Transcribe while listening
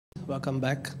welcome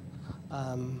back.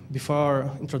 Before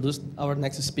I introduce our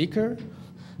next speaker,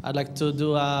 I'd like to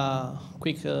do a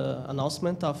quick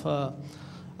announcement of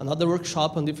another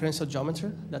workshop on differential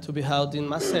geometry that will be held in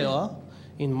Maceió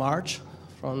in March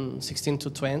from 16 to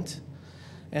 20.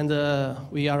 And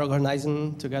we are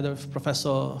organizing together with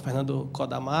Professor Fernando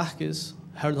Coda Marques,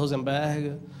 Harold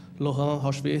Rosenberg, Laurent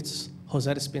Rauschwitz,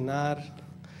 Rosério Espinar,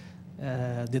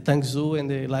 Detang Zhu,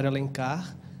 and Hilario Alencar.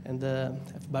 And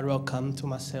everybody welcome to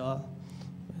Maceió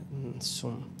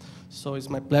soon. So it's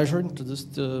my pleasure to introduce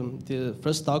the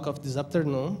first talk of this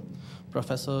afternoon,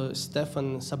 Professor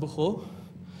Stephane Sabourau,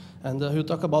 and he'll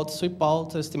talk about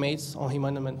Sweepout estimates on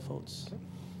Riemannian manifolds.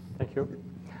 Thank you.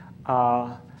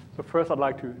 So first I'd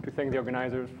like to thank the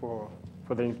organizers for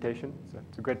the invitation.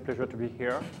 It's a great pleasure to be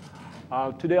here.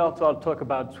 Today I'll talk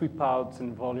about sweepouts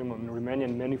and volume on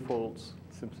Riemannian manifolds,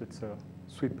 since it's a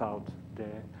sweepout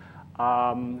day,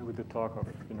 with the talk of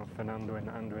Fernando and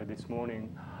Andre this morning.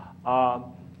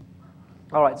 All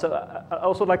right, so I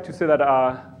also like to say that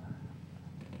I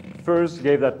first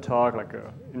gave that talk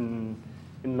in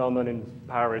London and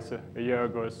Paris a year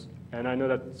ago, and I know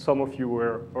that some of you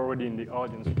were already in the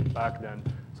audience back then,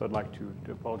 so I'd like to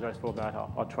apologize for that.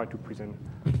 I'll try to present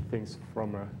things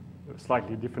from a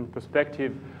slightly different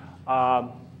perspective.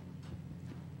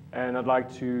 And I'd like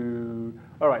to,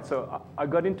 all right, so I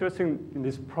got interested in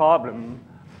this problem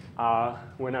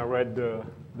when I read the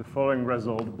following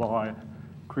result by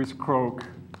Chris Croak,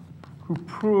 who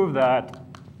proved that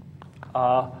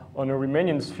on a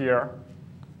Riemannian sphere,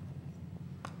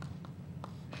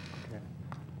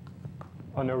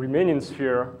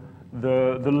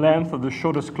 the length of the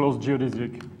shortest closed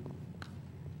geodesic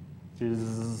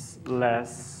is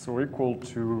less or equal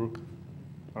to,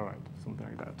 all right, something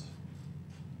like that.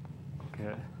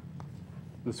 Okay,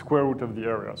 the square root of the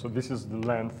area. So this is the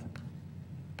length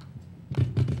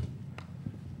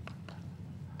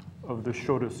of the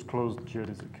shortest closed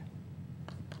geodesic.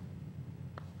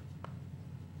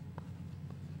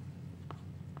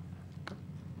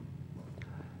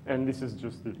 And this is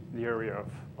just the area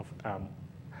of M.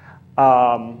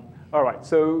 All right,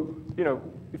 so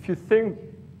if you think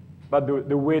about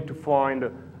the way to find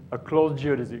a closed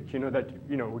geodesic, you know that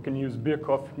we can use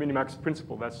Birkhoff minimax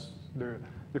principle. That's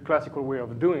the classical way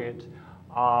of doing it,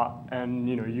 and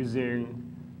using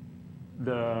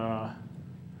the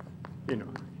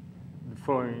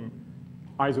following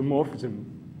isomorphism,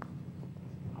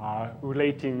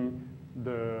 relating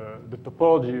the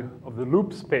topology of the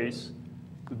loop space.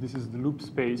 So this is the loop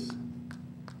space.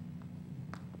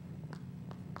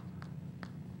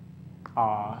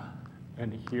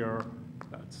 And here,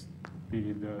 that's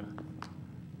be the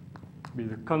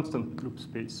constant loop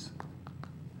space.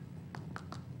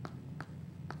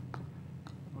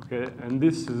 Okay, and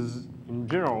this is, in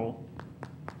general,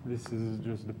 this is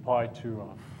just the pi2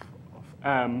 of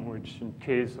M, which in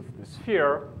case of the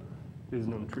sphere is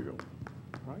non-trivial,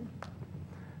 right?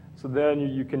 So then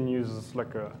you can use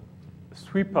like a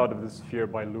sweep out of the sphere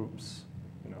by loops,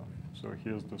 So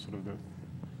here's the sort of the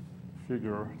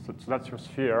figure. So that's your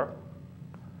sphere,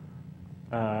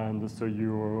 and so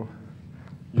you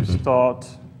start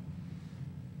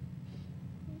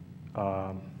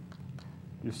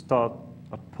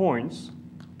at points,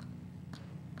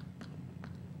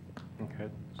 okay,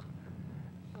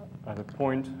 at a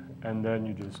point, and then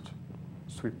you just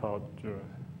sweep out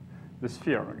the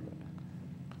sphere like that.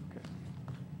 Okay.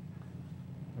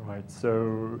 All right.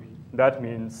 So that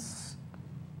means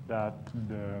that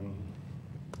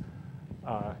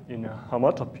in a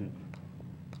homotopy,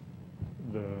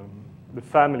 the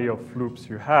family of loops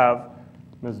you have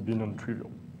must be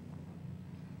non-trivial.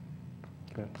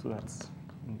 Okay, so that's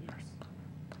in there.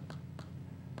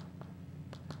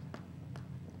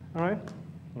 All right?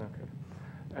 Okay.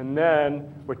 And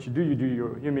then what you do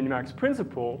your minimax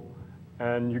principle,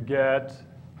 and you get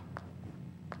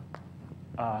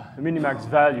a minimax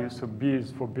value. So B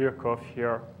is for Birkhoff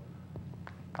here,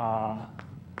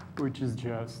 which is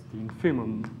just the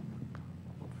infimum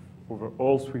over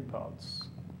all sweepouts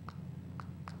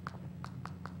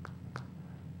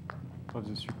of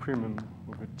the supremum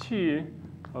over T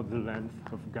of the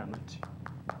length of gamma T.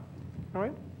 All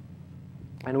right?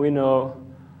 And we know,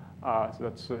 so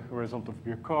that's a result of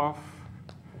Birkhoff,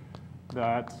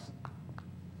 that,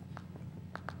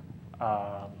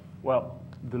 well,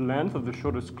 the length of the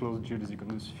shortest closed geodesic on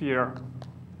the sphere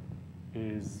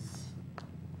is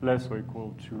less or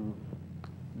equal to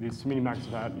this minimax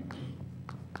value.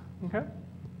 Okay?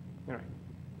 All right.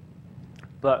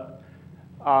 But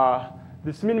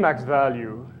this minimax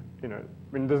value,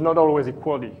 there's not always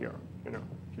equality here. If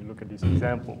you look at this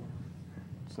example,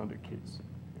 it's not the case.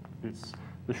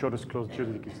 the shortest closed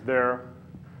geodesic is there,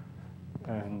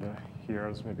 and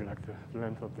here's maybe like the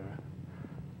length of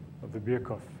the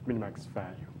Birkhoff minimax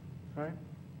value, right?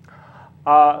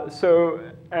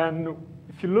 And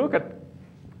if you look at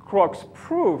Krog's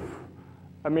proof,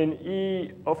 I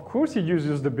mean, of course he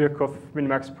uses the Birkhoff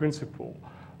minimax principle,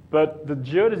 but the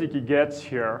geodesic he gets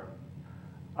here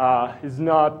is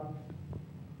not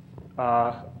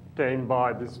obtained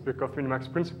by this Birkhoff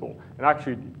minimax principle, and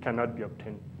actually it cannot be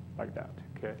obtained like that,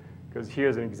 okay? Because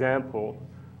here's an example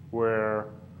where,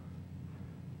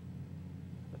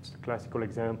 that's the classical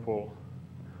example,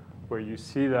 where you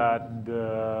see that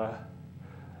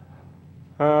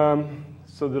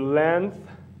so the length,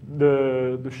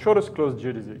 the shortest closed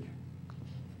geodesic,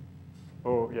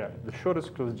 the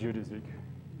shortest closed geodesic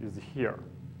is here.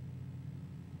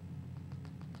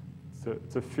 So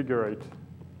it's a figure 8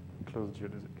 closed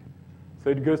geodesic. So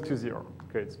it goes to 0.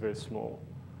 Okay, it's very small.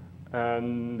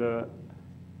 And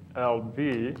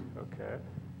LB, okay,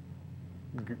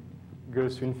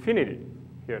 goes to infinity.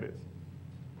 Here it is.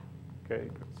 Okay,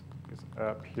 it goes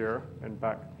up here and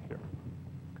back here.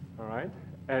 All right,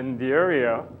 and the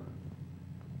area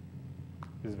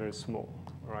is very small.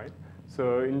 All right.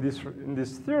 So in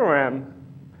this theorem,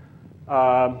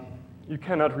 you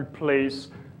cannot replace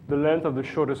the length of the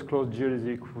shortest closed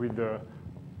geodesic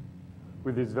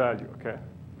with this value. Okay.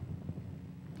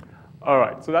 All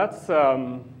right. So that's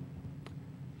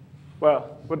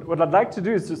well. What I'd like to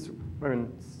do is just, I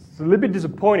mean, it's a little bit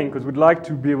disappointing because we'd like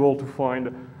to be able to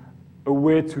find a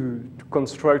way to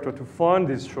construct or to find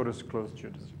this shortest closed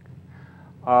geodesic.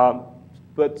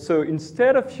 But so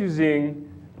instead of using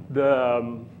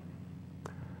the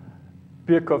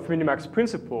Birkhoff minimax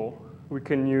principle, we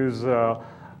can use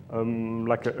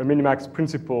like a minimax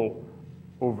principle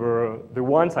over the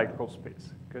one-cycle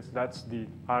space, because that's the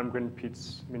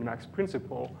Almgren-Pitts minimax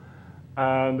principle.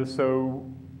 And so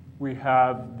we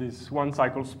have this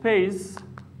one-cycle space,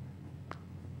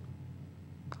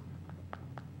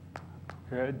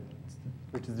 okay,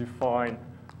 which is defined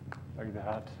like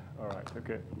that. All right,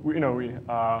 okay.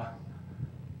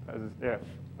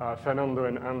 Fernando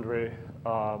and Andre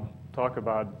talk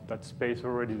about that space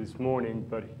already this morning,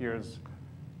 but here's,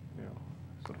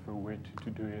 sort of a way to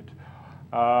do it.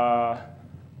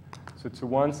 So it's a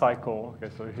one cycle.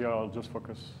 Okay, so here I'll just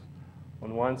focus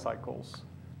on one cycles.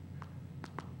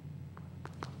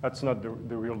 That's not the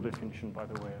real definition, by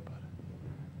the way. But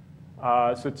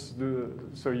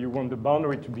so you want the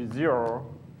boundary to be 0.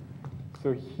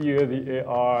 So here the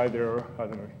AI, they're, I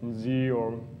don't know, in Z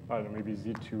or, I don't know, maybe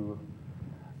Z2.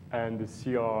 And the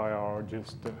CI are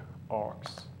just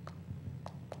arcs.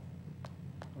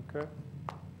 Okay?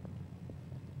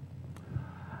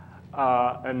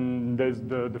 And there's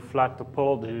the flat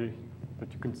topology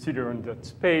that you consider in that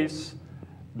space,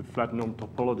 the flat norm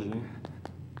topology,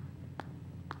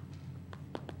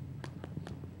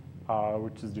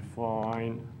 which is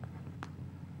defined.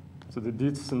 So the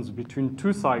distance between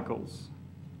two cycles,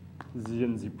 Z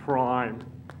and Z prime,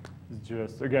 is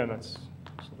just, again, that's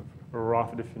sort of a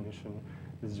rough definition,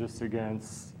 is just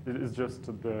against, it is just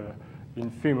the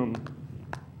infimum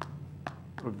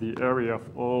of the area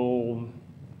of all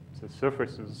the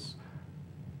surfaces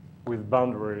with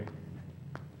boundary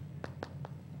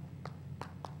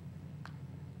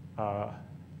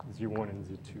Z1 and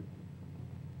Z2.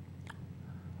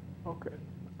 Okay,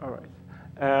 all right.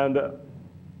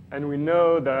 And we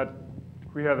know that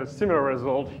we have a similar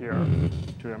result here.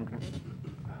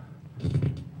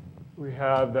 We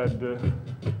have that the,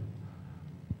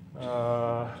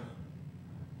 well,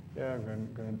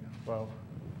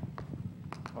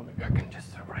 maybe I can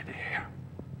just write it here.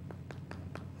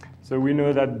 So we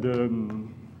know that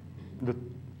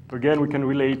again, we can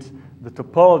relate the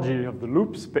topology of the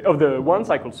loop of the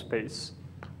one-cycle space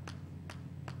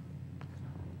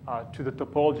to the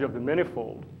topology of the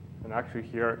manifold. And actually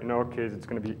here, in our case, it's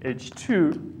going to be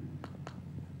H2.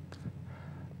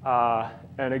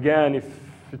 And again, if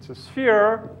it's a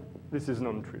sphere, this is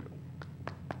non-trivial.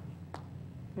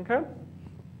 Okay?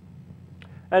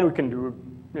 And we can do,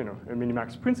 a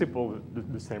minimax principle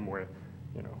the same way,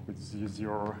 with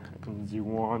Z0 and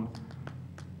Z1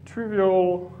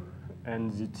 trivial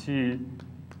and ZT.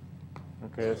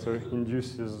 Okay, so it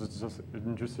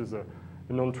induces a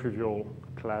non-trivial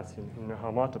class in the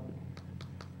homotopy.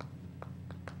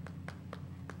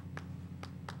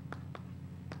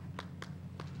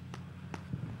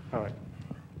 All right.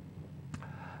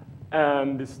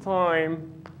 And this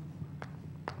time,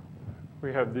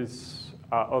 we have this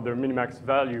other minimax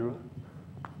value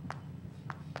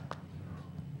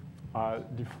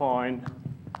defined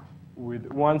with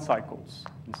one cycles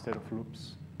instead of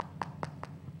loops.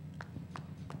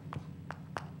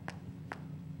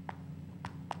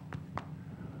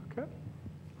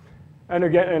 And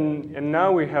again, and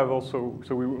now we have also,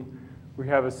 so we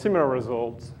have a similar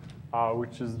result,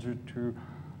 which is due to,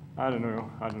 I don't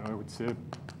know, I would say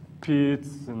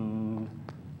pigs and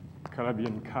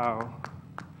Calabian cow.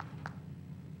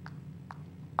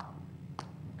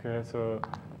 Okay, so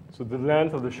the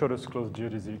length of the shortest closed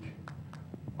geodesic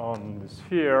on the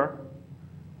sphere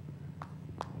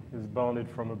is bounded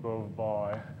from above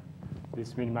by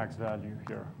this min-max value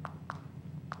here.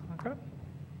 Okay.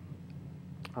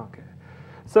 Okay.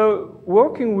 So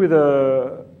working with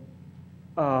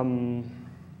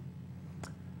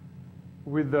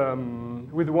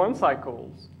one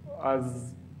cycles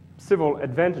has several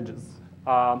advantages.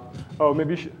 Oh,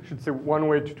 maybe I should say one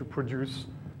way to produce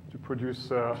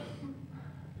a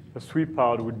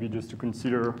sweepout would be just to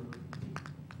consider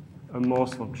a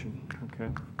Morse function. Okay.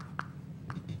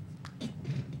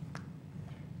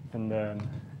 And then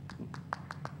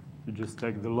you just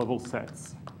take the level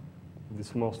sets of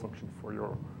this Morse function for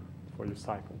your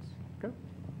cycles. Okay.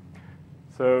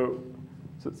 So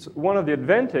one of the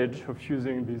advantage of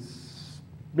using this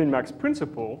min-max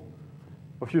principle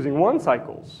of using one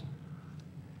cycles.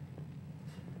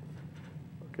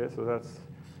 Okay, so that's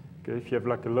okay if you have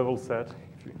like a level set,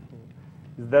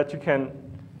 is that you can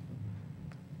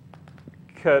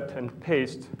cut and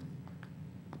paste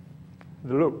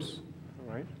the loops,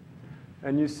 right?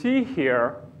 And you see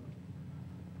here,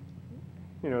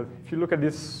 if you look at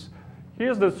this,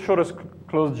 here's the shortest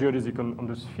closed geodesic on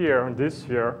the sphere, on this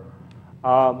sphere.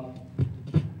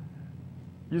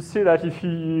 You see that if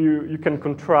you can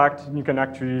contract, you can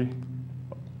actually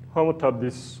homotop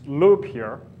this loop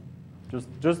here,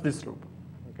 just this loop,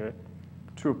 okay,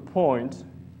 to a point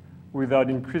without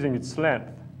increasing its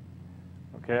length.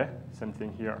 Okay, same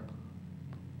thing here,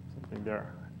 something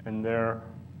there, and there,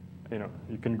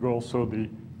 you can go also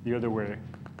the other way,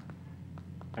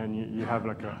 and you have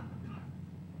like a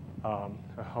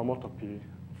homotopy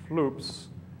of loops,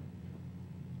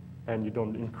 and you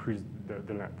don't increase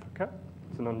the length. Okay,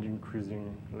 it's a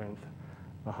non-increasing length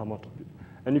homotopy,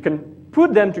 and you can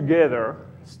put them together,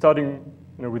 starting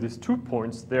with these 2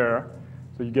 points there.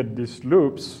 So you get these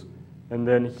loops, and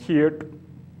then here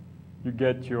you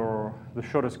get the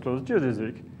shortest closed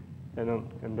geodesic,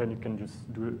 and then you can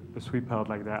just do a sweep out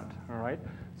like that. All right.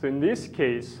 So in this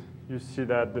case, you see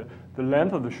that the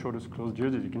length of the shortest closed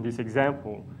geodesic in this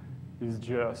example is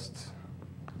just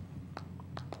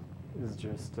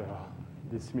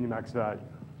this min-max value.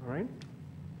 All right.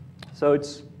 So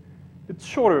it's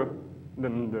shorter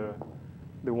than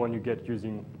the one you get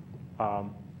using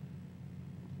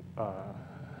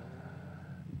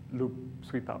loop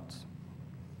sweep outs.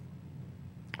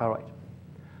 All right.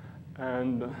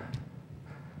 And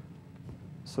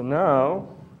so now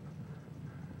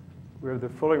we have the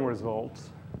following results.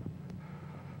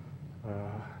 I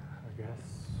guess,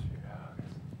 yeah.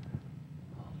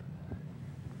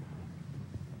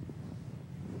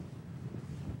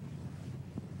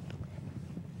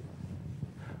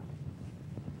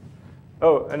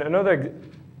 Oh, and another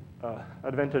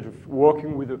advantage of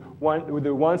working with the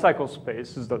one cycle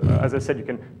space is that, as I said, you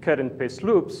can cut and paste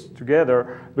loops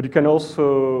together, but you can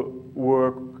also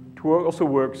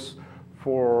works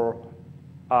for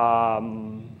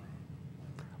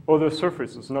other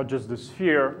surfaces, not just the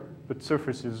sphere, but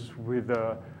surfaces with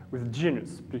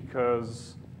genus,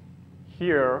 because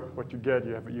here what you get,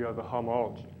 you have a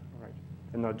homology, right,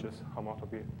 and not just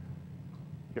homotopy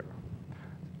here.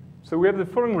 So we have the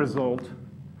following result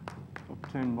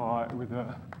obtained with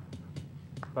a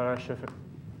Paris-Est.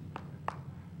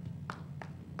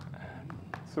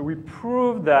 So we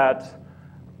prove that,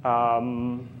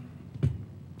 so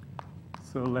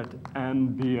let N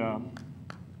be a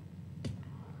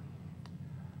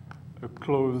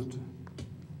closed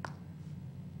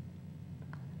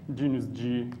genus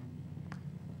G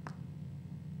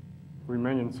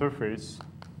Riemannian surface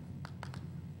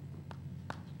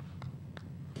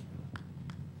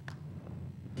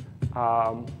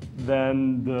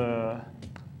then the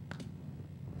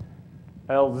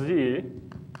LZ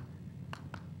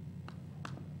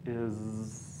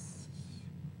is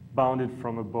bounded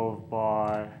from above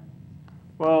by,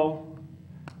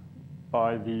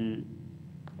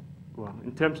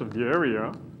 in terms of the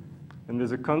area, and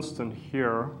there's a constant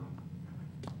here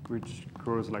which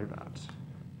goes like that.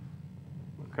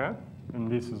 Okay?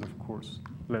 And this is, of course,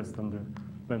 less than the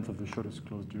length of the shortest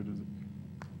closed geodesic.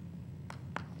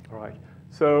 All right.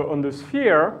 So on the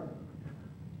sphere,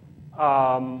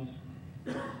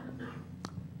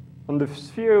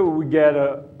 we get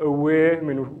a way. I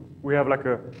mean, we have like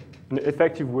an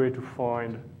effective way to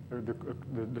find a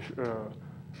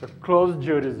closed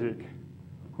geodesic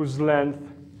whose length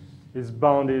is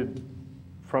bounded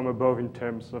from above in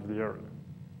terms of the area.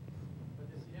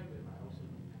 But this area might also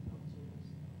depend on genus.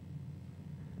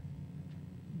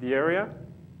 The area?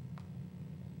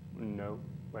 No.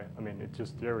 Well, I mean, it's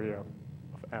just the area of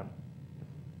M.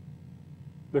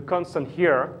 The constant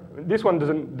here, this one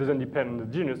doesn't depend on the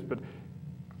genus, but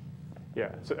yeah.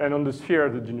 So, and on the sphere,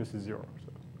 the genus is 0.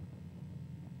 So.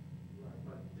 Right,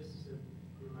 but this is a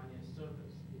Riemannian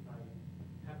surface. If I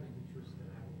happen to choose the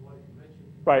hyperbolic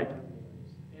metric, Right.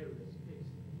 area is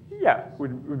fixed. Yeah,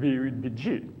 would be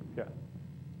G. Yeah.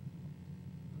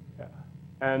 Yeah.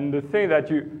 And the thing that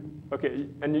okay,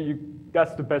 and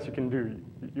that's the best you can do.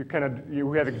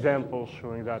 We have examples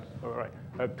showing that. All right,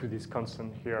 up to this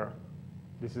constant here.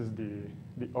 This is the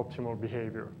optimal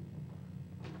behavior.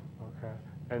 Okay.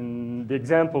 And the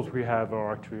examples we have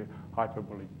are actually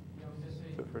hyperbolic. Yeah, I was just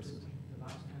saying, surfaces. the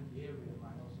last time the area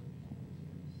might also be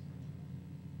fixed.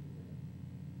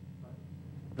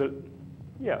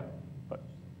 Yeah, but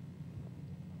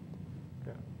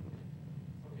yeah.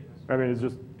 Okay, that's I mean, it's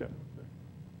just yeah.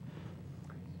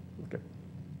 Okay.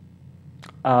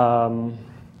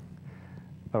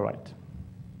 All right.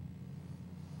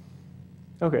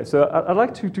 Okay, so I'd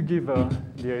like to give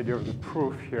the idea of the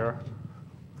proof here.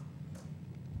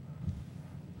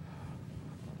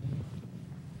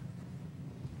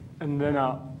 And then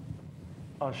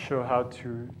I'll show how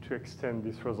to extend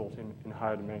this result in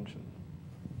higher dimension.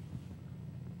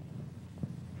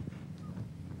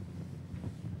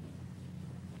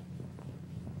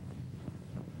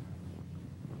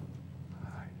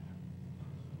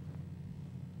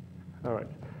 All right.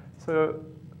 So,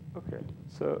 okay.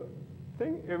 So I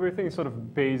think everything is sort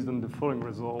of based on the following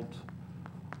result.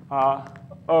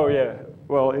 Oh yeah.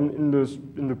 Well, in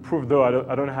the proof though,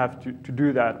 I don't have to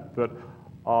do that, but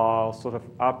I'll sort of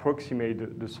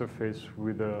approximate the surface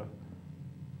with a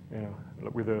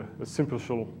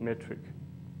simplicial metric,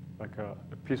 like a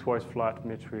piecewise flat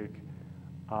metric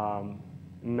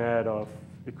made of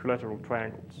equilateral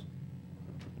triangles.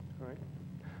 All right.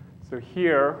 So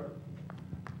here.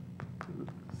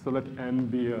 So let M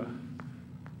be a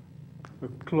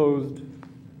closed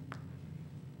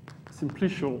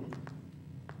simplicial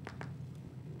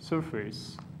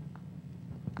surface.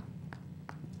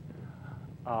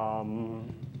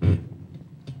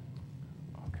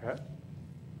 Okay.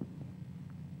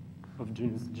 Of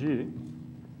genus G.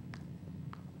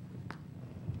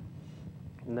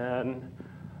 And then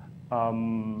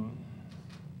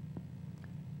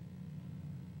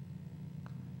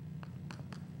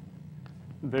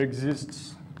there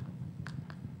exists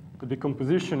the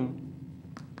decomposition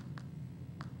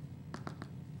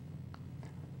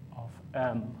of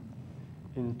M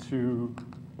into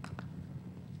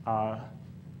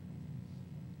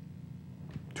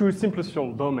two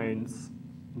simplicial domains,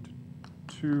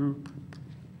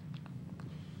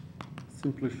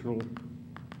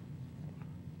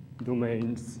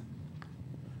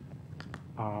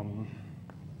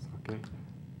 okay,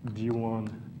 D1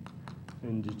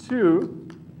 and D2,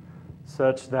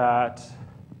 such that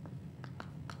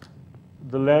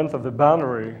the length of the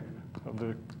boundary, of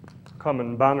the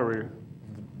common boundary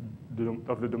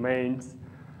of the domains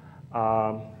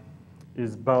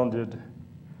is bounded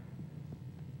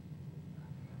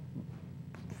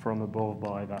from above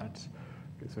by that.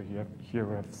 Okay, so here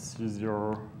we have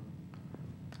C0.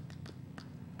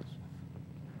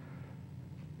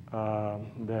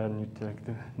 Then you take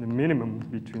the minimum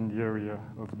between the area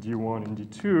of D1 and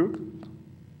D2,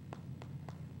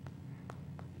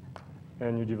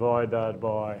 and you divide that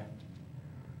by,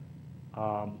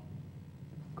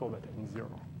 call that N0.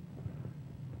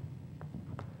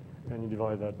 And you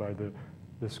divide that by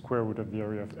the square root of the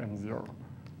area of N0.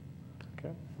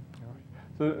 Okay,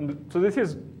 all right. So this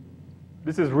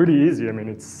is really easy. I mean,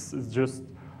 it's just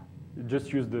you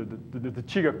just use the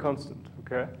Cheeger constant.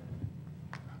 Okay.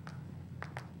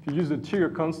 If you use the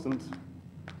Cheeger constant,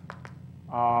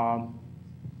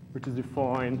 which is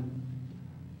defined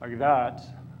like that,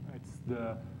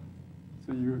 so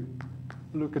you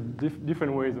look at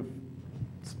different ways of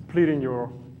splitting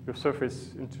your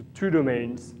surface into two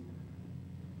domains.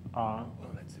 Well,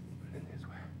 let's put it this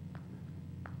way.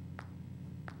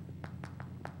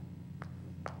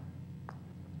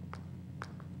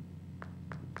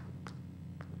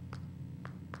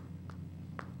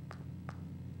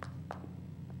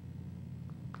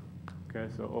 Okay,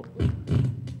 so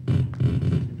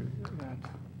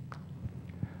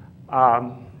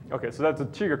okay, so that's a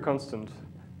Cheeger constant,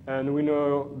 and we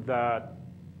know that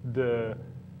the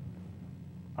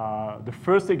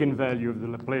first eigenvalue of the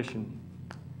Laplacian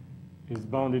is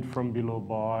bounded from below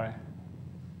by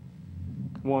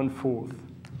 1/4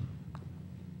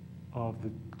 of the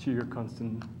Cheeger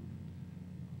constant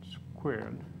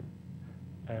squared,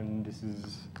 and this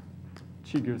is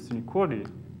Chigger's inequality.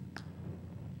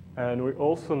 And we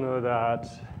also know that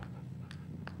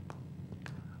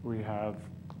we have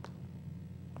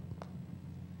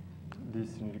this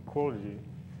inequality.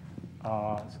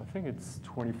 So I think it's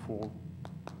 24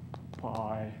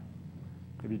 pi,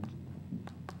 maybe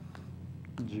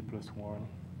g plus 1.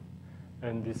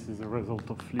 And this is a result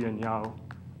of Li and Yao.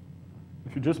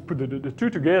 If you just put the two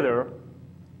together,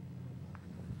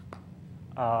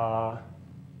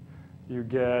 you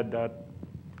get that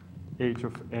h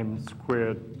of m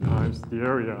squared times the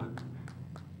area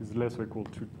is less or equal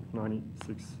to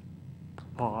 96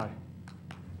 pi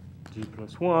g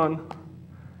plus 1.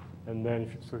 And then,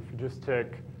 if you just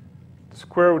take the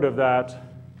square root of that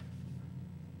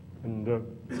and the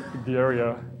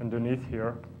area underneath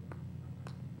here,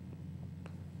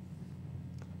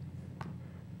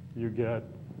 you get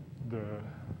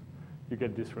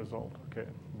this result, okay,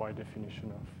 by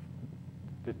definition of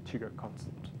the Chigger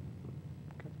constant.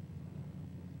 Okay.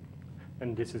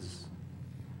 And this is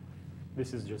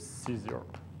just C0.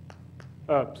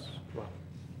 Oops, well,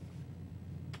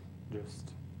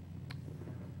 just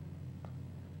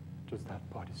that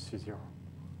part is C0.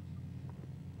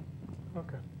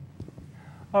 Okay.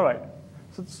 All right.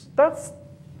 So that's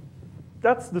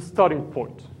the starting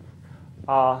point.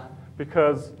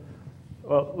 Because,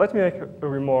 well, let me make a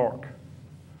remark.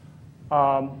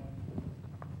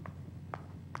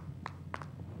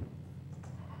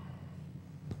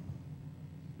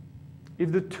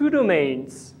 If the two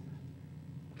domains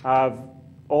have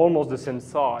almost the same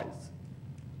size,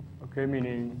 okay,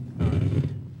 meaning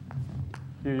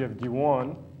here you have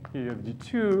D1, here you have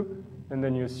D2, and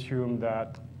then you assume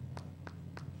that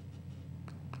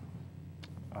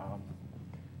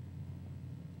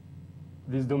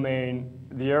this domain,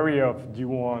 the area of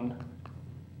D1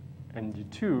 and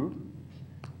D2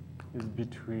 is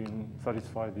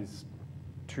satisfy these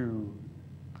two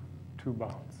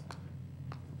bounds.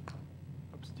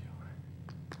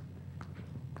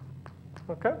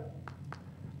 Okay?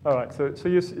 All right, so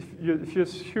if you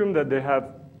assume that they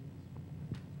have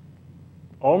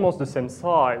almost the same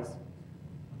size,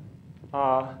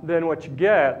 then what you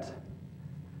get,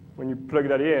 when you plug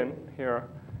that in here,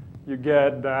 you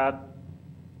get that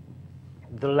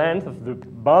the length of the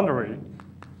boundary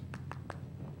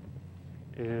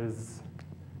is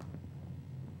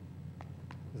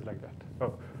like that.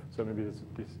 Oh, so maybe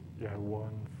this yeah,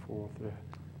 1/4 there.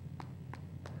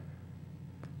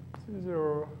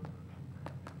 0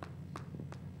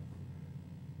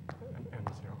 and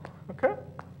M0. Okay?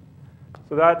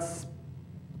 So that's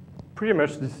pretty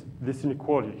much this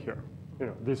inequality here. You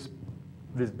know, this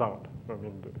bound. I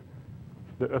mean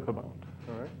the upper bound.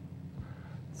 All right.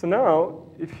 So now,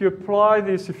 if you apply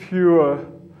this, if you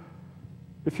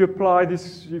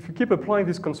keep applying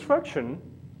this construction,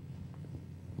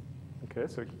 okay.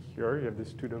 So here you have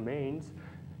these two domains,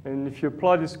 and if you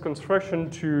apply this construction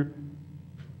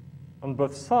on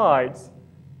both sides,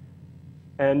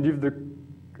 and if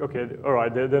all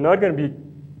right, they're not going to be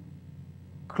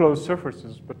closed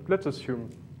surfaces, but let's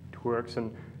assume it works,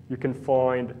 and you can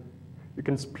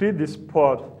split this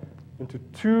part into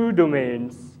two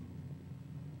domains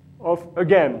of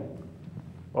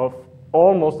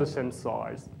almost the same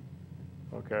size.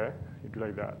 Okay, you do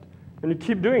like that, and you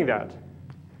keep doing that,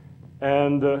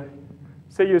 and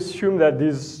say you assume that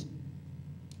these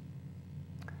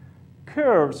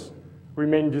curves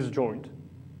remain disjoint.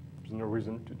 There's no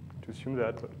reason to assume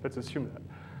that, but let's assume that.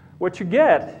 What you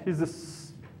get is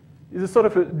a sort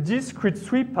of a discrete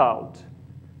sweepout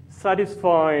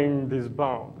satisfying this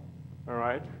bound. All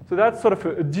right. So that's sort of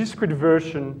a discrete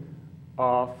version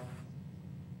of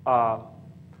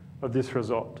this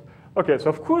result. Okay. So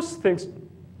of course things.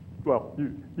 Well,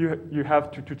 you have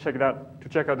to check out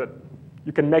that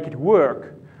you can make it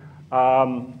work.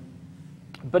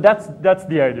 But that's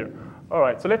the idea. All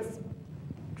right. So let's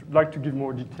like to give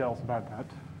more details about that.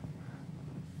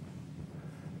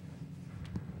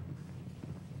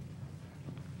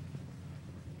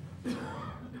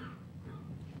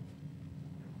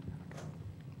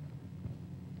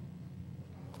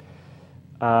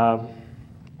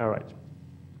 All right.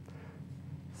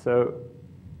 So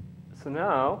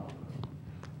now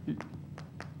you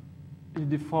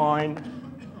define.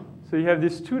 So you have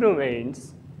these two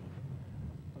domains.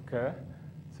 Okay.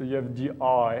 So you have di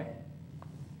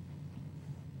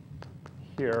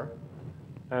here,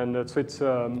 and so it's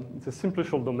a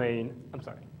simplicial domain. I'm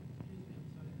sorry.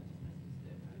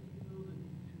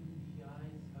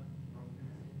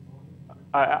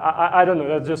 I don't know.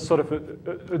 That's just sort of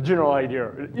a general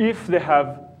idea. If they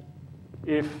have,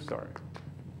 sorry.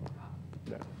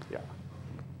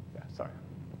 Yeah. sorry.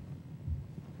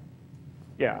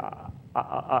 Yeah,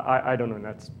 I don't know.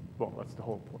 That's the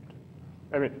whole point.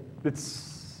 I mean,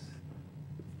 it's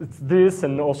this,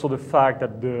 and also the fact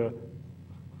that the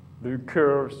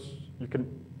curves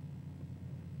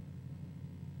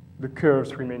the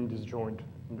curves remain disjoint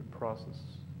in the process.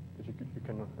 But you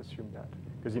cannot assume that,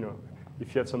 because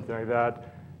if you have something like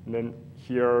that, and then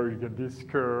here you get this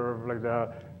curve like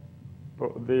that,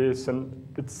 or this, and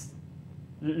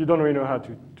you don't really know how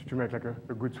to make like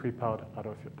a good sweep out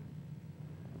of it.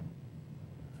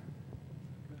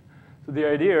 So the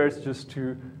idea is just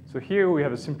so here we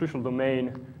have a simplicial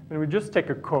domain, and we just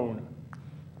take a cone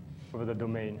over the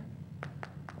domain.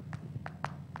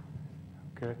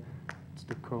 Okay, it's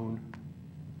the cone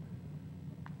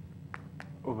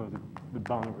over the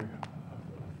boundary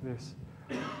of this.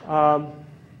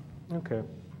 Okay.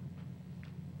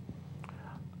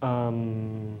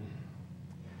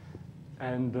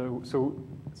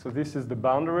 So this is the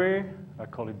boundary. I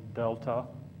call it delta.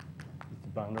 It's the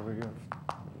boundary of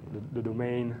the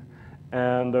domain.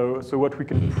 And so what we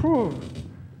can prove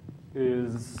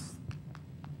is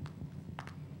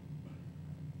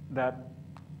that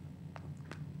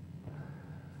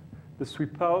the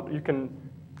sweep out, you can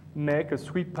make a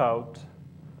sweep out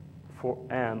for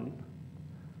n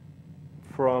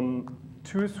from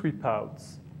two sweep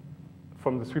outs,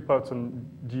 from the sweep outs on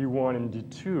D1 and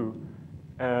D2,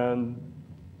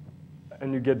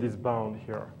 and you get this bound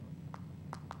here.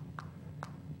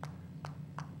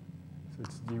 So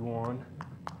it's D1.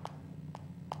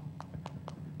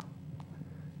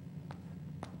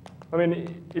 I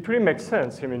mean, it really makes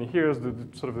sense. I mean, here's the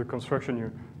sort of the construction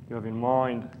you have in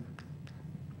mind.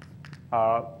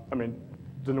 I mean,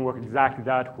 it doesn't work exactly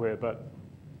that way, but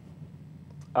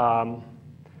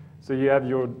so you have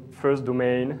your first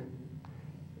domain,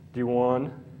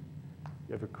 D1.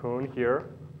 You have a cone here.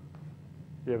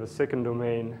 You have a second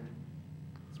domain.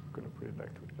 I'm going to put it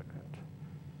like that.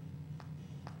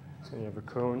 And you have a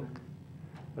cone.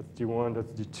 That's D1,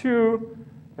 that's D2.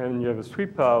 And you have a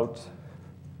sweep out.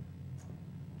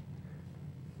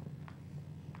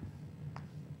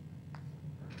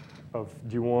 Of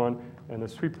D1 and a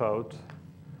sweep out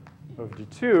of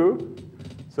D2.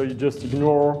 So you just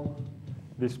ignore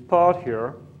this part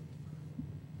here.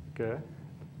 Okay.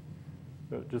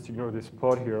 So just ignore this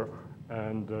part here,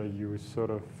 and you sort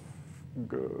of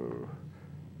go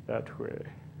that way.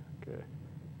 Okay.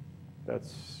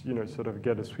 That's, sort of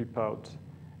get a sweep out.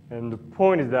 And the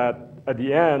point is that at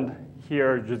the end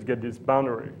here, you just get this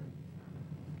boundary.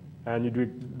 And you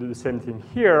do the same thing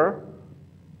here.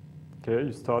 Okay,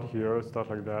 you start here, start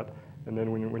like that, and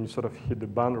then when you sort of hit the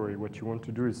boundary, what you want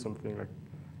to do is something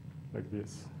like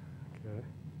this. Okay.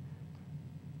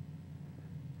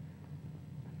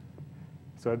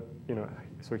 So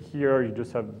so here you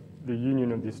just have the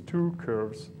union of these two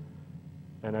curves,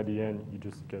 and at the end you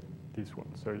just get this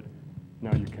one. So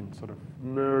now you can sort of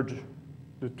merge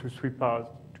the two sweep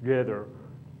outs together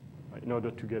in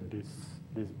order to get this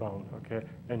bound. Okay,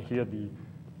 and here the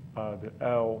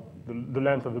L, the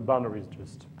length of the boundary is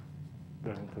just the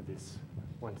length of this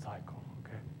one cycle.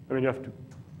 Okay, I mean you have to.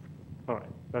 All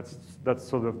right, that's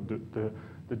sort of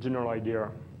the general idea.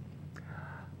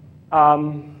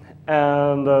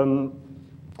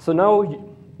 So now,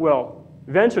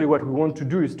 eventually what we want to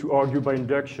do is to argue by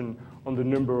induction on the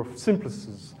number of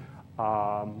simplices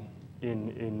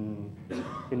in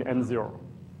M0.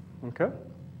 Okay.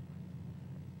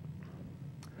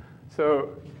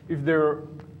 So if there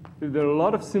are a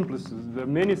lot of simplices, there are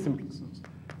many simplices.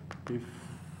 If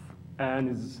n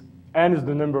is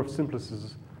the number of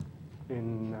simplices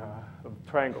of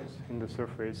triangles in the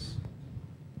surface,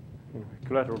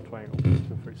 equilateral triangle in the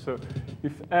surface. So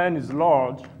if n is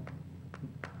large,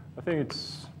 I think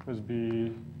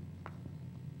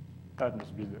that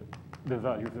must be the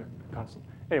value of the constant.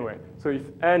 Anyway, so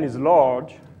if n is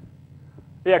large,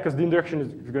 because the induction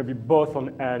is going to be both on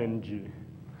n and g.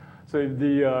 So if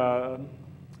the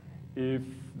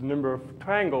number of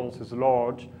triangles is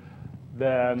large,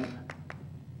 then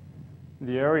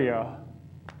the area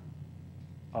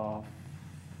of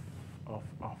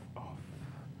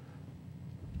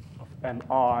Mi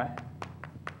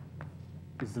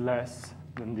is less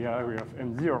than the area of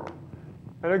M0.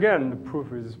 And again, the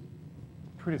proof is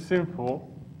pretty simple.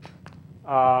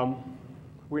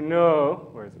 We know,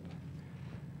 where is it?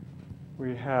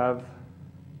 We have,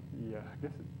 I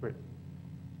guess wait.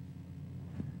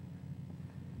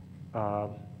 I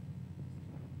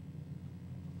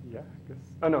guess,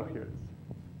 oh no, here it is.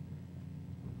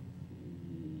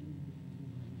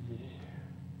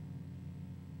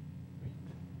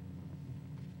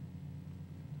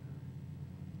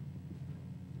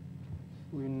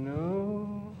 We know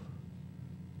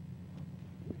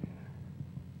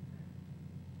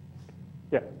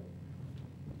yeah,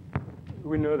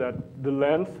 we know that the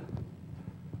length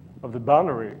of the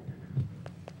boundary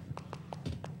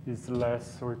is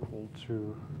less or equal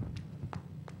to,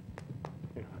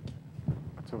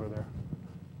 it's over there.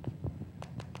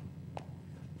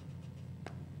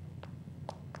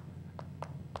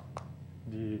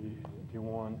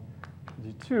 D1,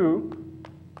 D2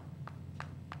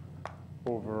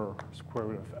 over square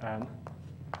root of n.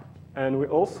 And we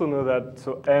also know that,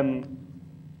 so MI,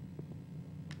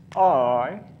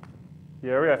 the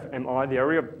area of MI, the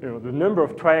area, the number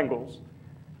of triangles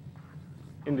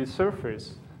in the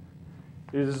surface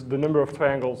is the number of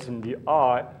triangles in the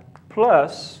eye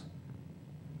plus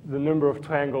the number of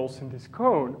triangles in this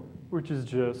cone, which is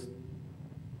just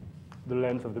the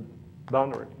length of the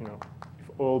boundary, if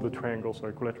all the triangles are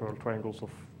equilateral triangles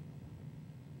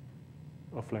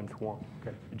of length 1.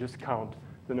 Okay, you just count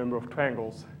the number of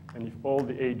triangles, and if all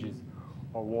the edges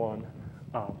are 1,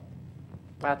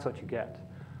 that's what you get.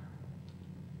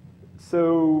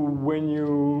 So when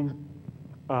you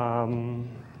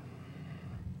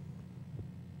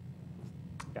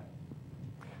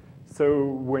so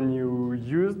when you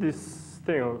use this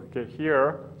thing, okay,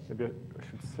 here, maybe I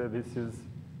should say this is,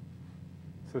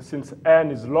 so since n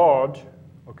is large,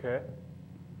 okay,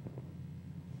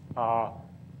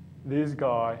 this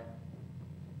guy,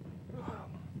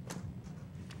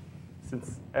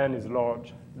 since n is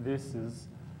large, this is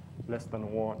less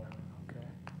than 1, okay.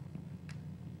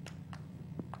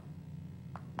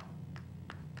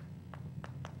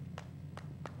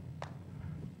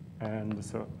 And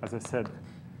so, as I said,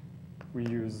 we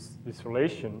use this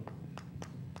relation.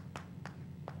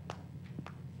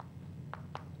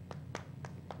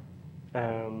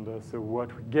 And so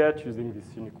what we get using this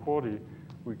inequality,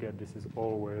 we get this is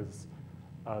always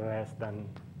less than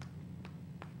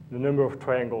the number of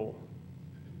triangles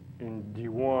in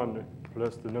D1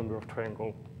 plus the number of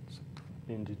triangles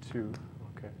in D2,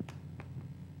 okay?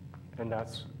 And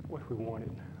that's what we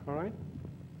wanted, all right?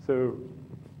 So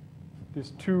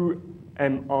these two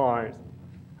MIs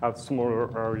have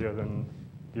smaller area than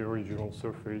the original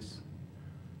surface.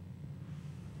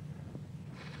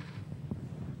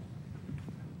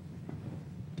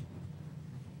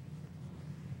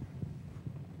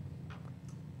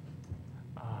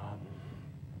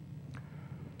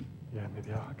 Yeah,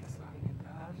 maybe I guess I need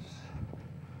that.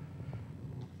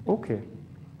 Okay.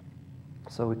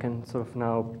 So we can sort of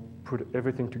now put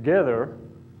everything together.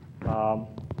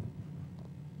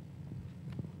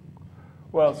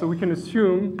 Well, so we can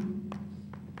assume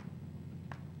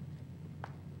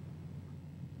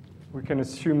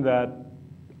that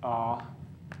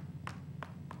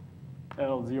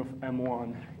LZ of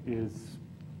M1 is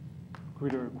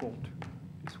greater or equal to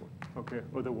this one. Okay.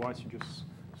 Otherwise, you just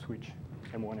switch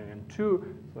M1 and M2, so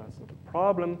that's not a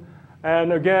problem.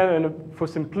 And again, for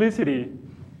simplicity,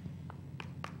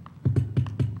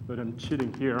 but I'm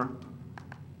cheating here.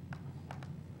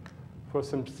 For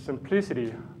some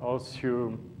simplicity, I'll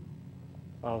assume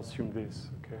this.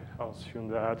 Okay, I'll assume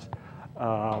that.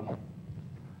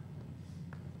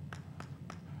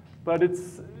 But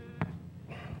it's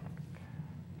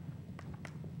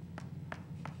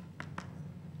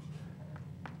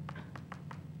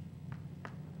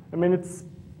I mean, it's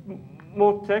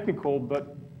more technical,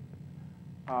 but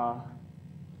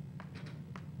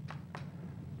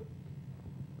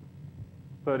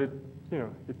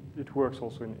it works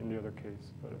also in the other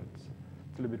case, but it's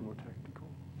a little bit more technical.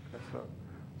 Okay,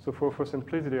 so for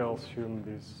simplicity, I'll assume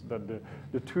this, that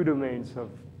the two domains have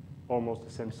almost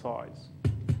the same size.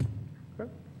 Okay?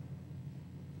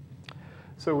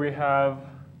 So we have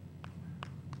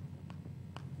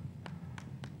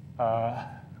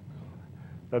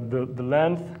that the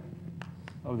length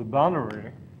of the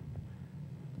boundary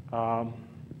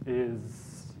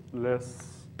is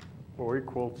less or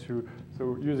equal to,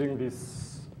 so using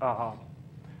this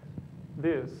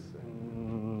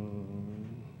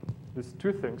and these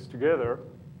two things together,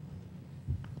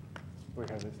 we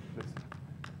have this.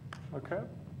 Okay?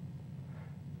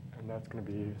 And that's going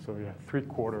to be, so yeah,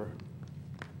 3/4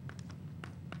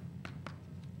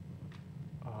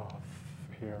 of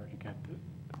here, you get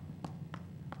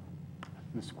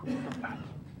the square root of that.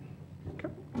 Okay?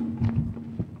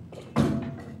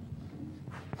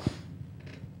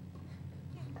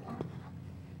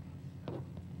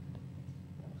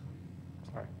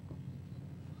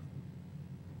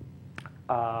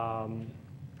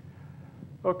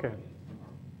 Okay.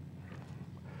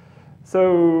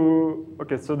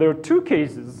 So there are two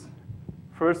cases.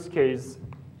 First case,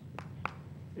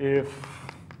 if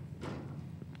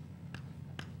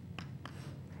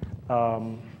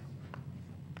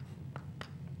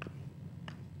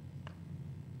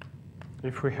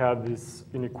if we have this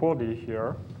inequality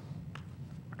here,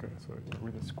 okay, so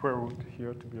with a square root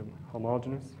here to be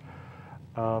homogeneous,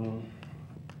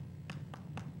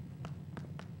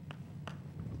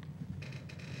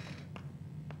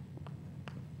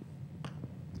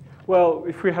 well,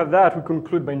 if we have that, we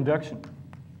conclude by induction.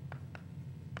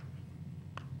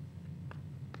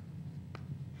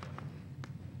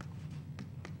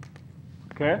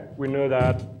 Okay, we know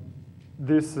that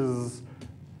this is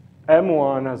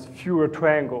M1 has fewer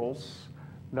triangles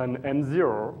than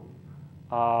M0.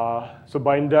 So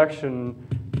by induction,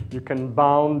 you can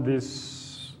bound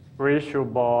this ratio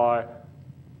by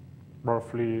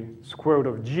roughly square root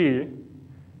of G,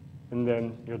 and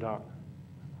then you're done.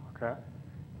 Okay?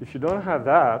 If you don't have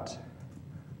that,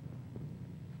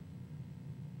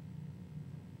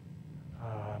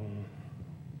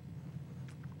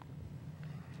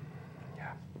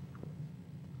 yeah.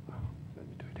 Well, let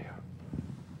me do it here.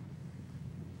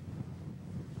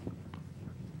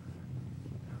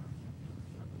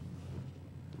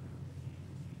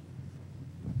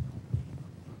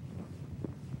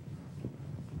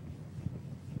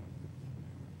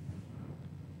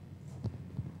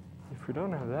 If we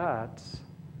don't have that,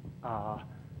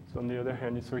 so on the other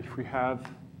hand, so if we have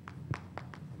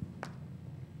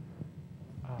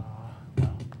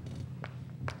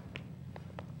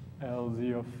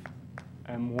LZ of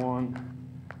M1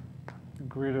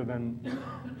 greater than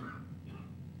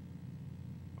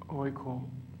or equal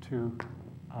to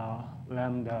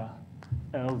lambda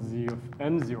LZ of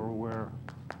M0, where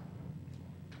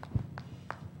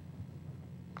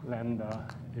lambda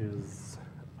is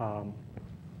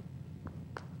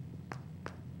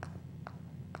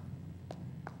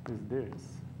this,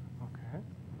 okay?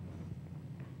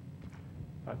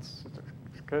 That's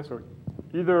okay. So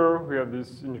either we have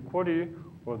this inequality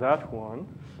or that one,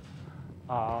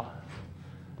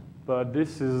 but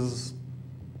this is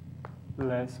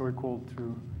less or equal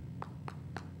to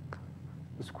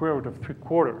the square root of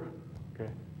 3/4, okay?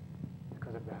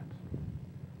 Because of that,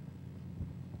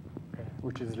 okay,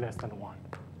 which is less than 1.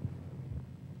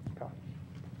 Okay.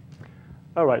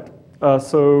 All right.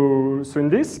 So in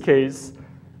this case.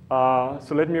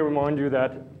 So let me remind you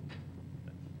that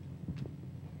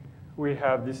we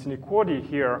have this inequality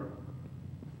here.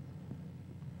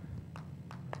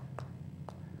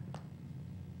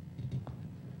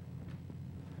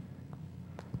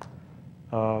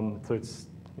 So it's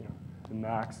the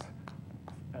max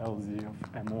LZ of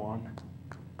M1,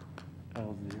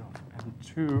 LZ of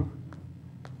M2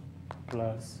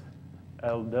 plus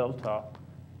L delta.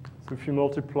 So if you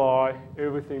multiply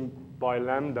everything by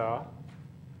lambda,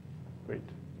 wait.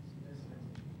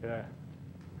 Yeah.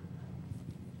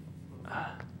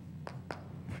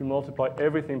 If you multiply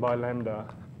everything by lambda,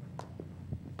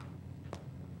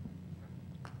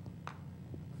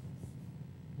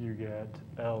 you get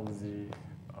LZ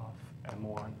of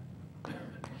M1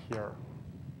 here.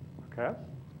 Okay?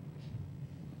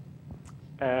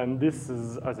 And this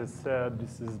is, as I said,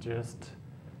 this is just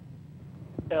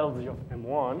LZ of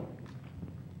M1.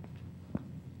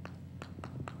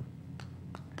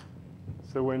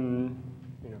 So when,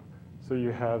 so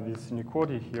you have this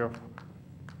inequality here.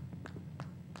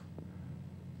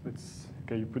 It's,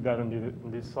 okay, you put that on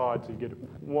this side, so you get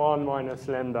 1 minus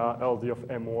lambda LZ of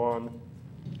M1,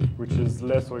 which is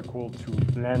less or equal to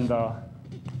lambda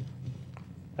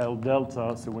L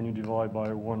delta. So when you divide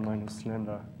by 1 minus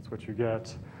lambda, that's what you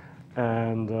get.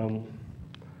 And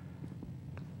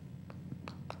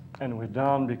we're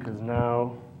done because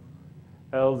now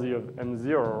LZ of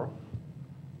M0,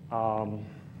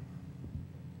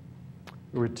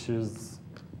 which is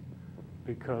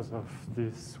because of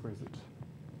this, where is it?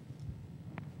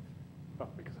 Oh,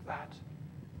 because of that.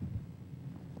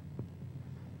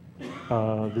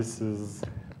 This is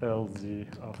LZ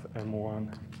of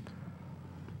M1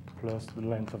 plus the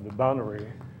length of the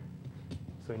boundary.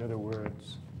 So in other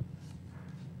words,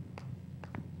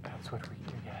 that's what you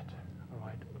get, all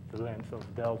right? The length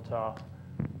of delta,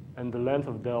 and the length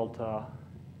of delta,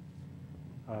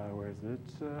 where is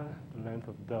it? The length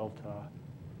of delta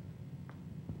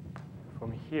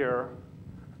from here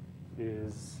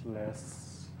is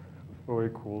less or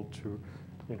equal to,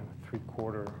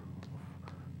 3/4 of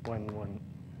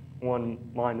 1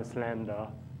 minus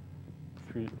lambda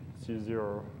 3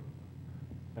 C0,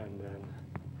 and then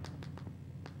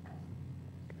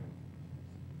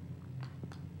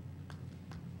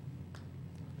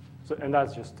so, and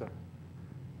that's just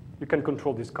you can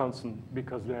control this constant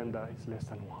because lambda is less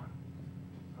than 1.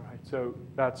 All right, so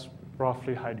that's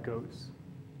roughly how it goes.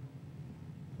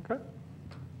 Okay.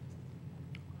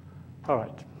 All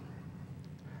right.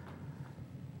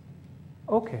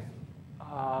 Okay.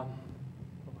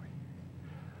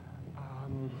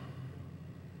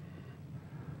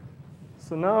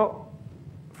 So now,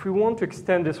 if we want to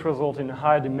extend this result in a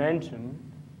higher dimension,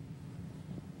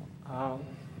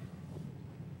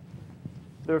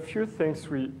 there are a few things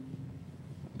we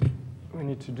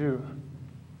need to do.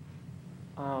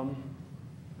 All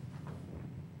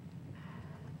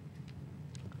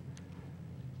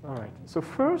right. So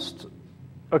first,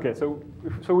 okay. So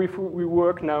if we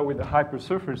work now with the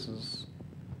hypersurfaces.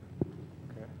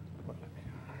 Okay.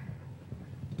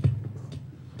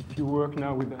 If you work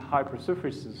now with the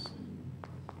hypersurfaces.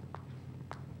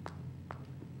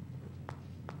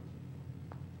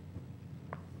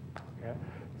 Okay.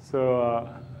 So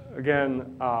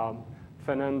again,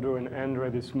 Fernando and Andre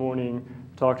this morning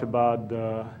talked about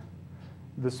the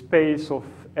space of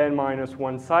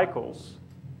n-1 cycles.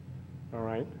 All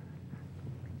right,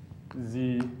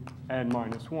 z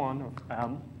n-1 of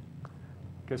M.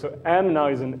 Okay, so M now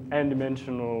is an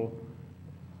n-dimensional,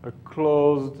 a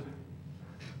closed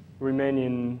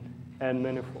Riemannian n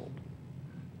manifold.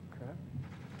 Okay,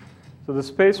 so the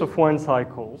space of 1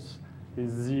 cycles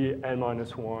is z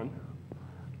n-1.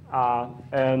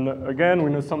 And again,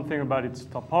 we know something about its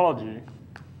topology.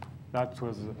 That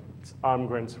was its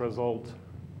Almgren's result.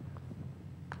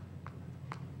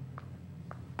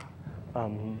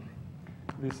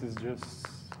 This is just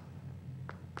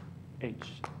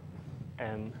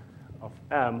Hn of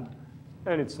M,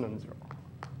 and it's non-zero.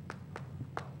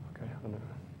 Okay,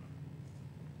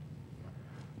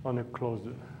 on a closed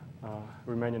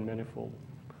Riemannian manifold.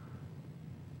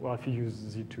 Well, if you use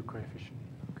Z2 coefficient.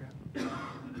 Okay.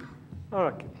 All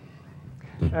right.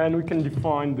 And we can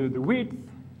define the width,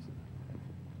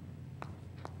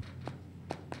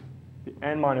 the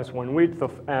n-1 width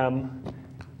of M.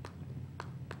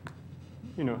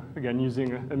 You know, again,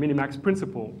 using a minimax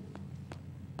principle.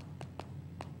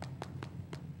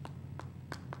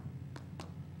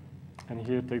 And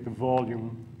here take the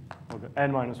volume, or the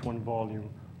n-1 volume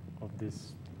of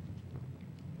this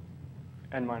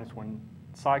n-1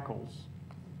 cycles.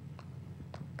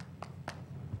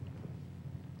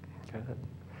 Okay.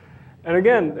 And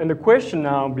again, and the question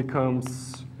now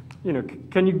becomes, you know,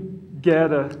 can you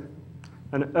get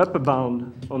an upper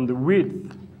bound on the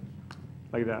width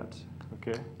like that?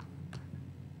 Okay.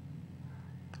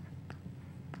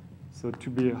 So to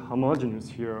be homogeneous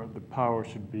here, the power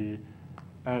should be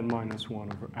n-1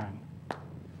 over n.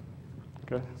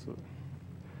 Okay.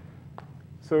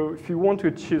 So if you want to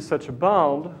achieve such a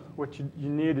bound, what you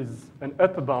need is an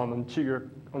upper bound on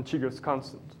Cheeger's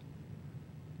constant.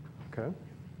 Okay.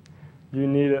 You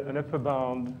need an upper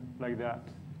bound like that.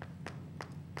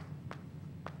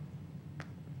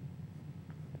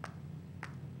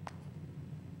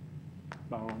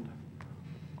 Bound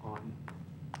on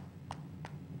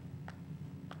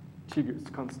Cheeger's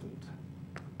constant.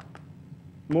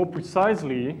 More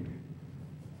precisely,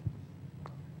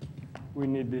 we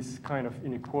need this kind of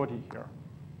inequality here.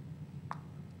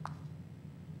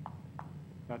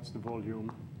 That's the volume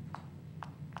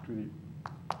to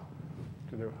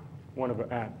the 1 over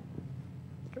n.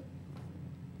 Okay.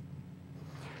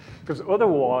 Because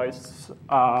otherwise,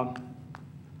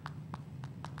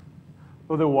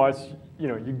 you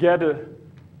know, you get a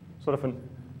sort of an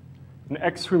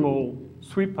extremal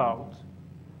sweepout.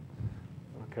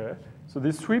 Okay, so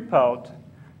this sweepout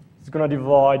is going to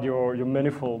divide your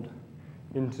manifold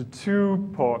into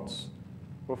 2 parts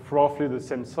of roughly the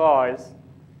same size.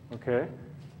 Okay,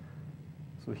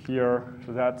 so here,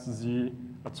 so that's z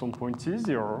at some point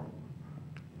t0.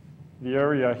 The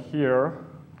area here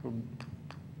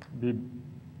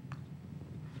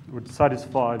would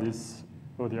satisfy this.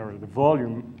 Or the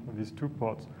volume of these 2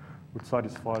 parts would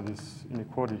satisfy this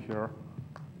inequality here.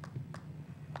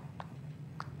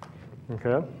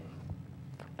 Okay,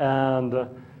 and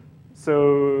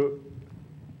so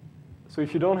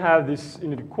if you don't have this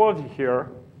inequality here,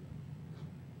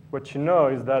 what you know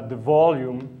is that the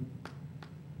volume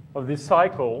of this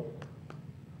cycle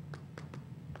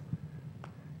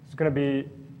is going to be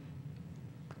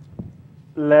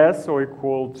less or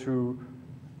equal to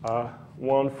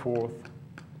 1/4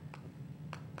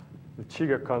 the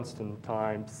Cheeger constant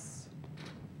times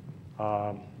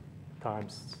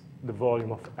the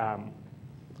volume of M.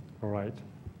 All right,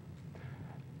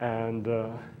 and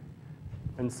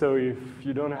so if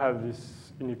you don't have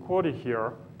this inequality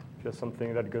here, if you have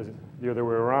something that goes the other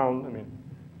way around, I mean,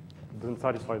 it doesn't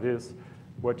satisfy this,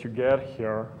 what you get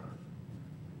here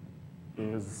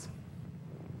is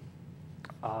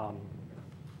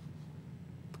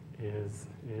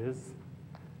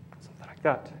something like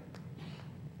that,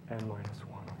 n-1 over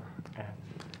n.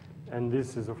 And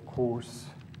this is, of course,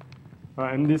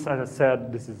 and this, as I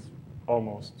said, this is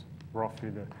almost roughly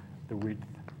the width.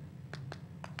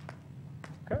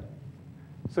 Okay?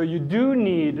 So you do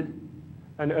need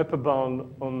an upper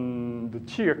bound on the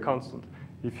Cheeger constant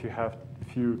if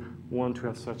you want to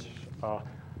have such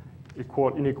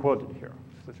inequality here,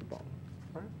 such a bound.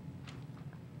 Right?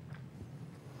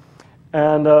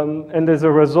 And there's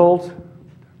a result.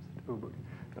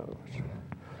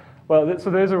 Well, so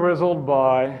there's a result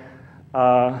by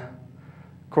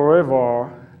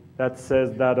Korevar that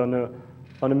says that on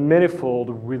a manifold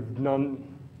with the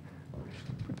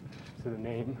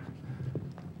name.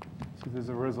 So there's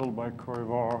a result by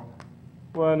Korevar,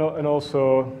 well, and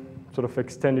also sort of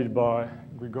extended by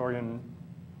Grigorian.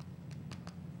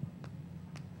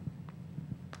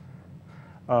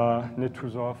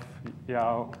 Netruzov,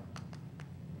 Yao,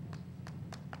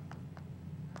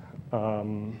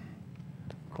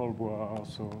 Colbois,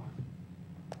 also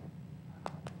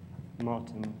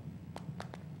Martin.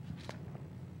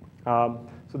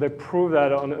 So they prove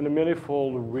that on a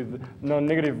manifold with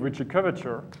non-negative Ricci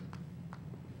curvature,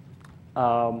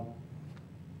 the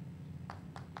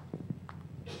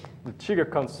Cheeger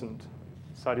constant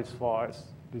satisfies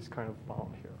this kind of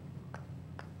bound here.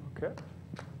 Okay.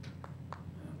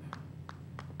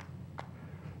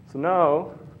 So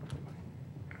now,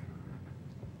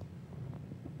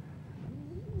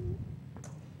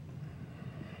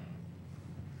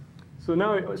 so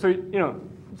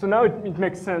now it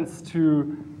makes sense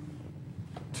to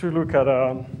look at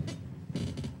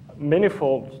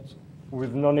manifolds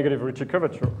with non-negative Ricci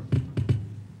curvature.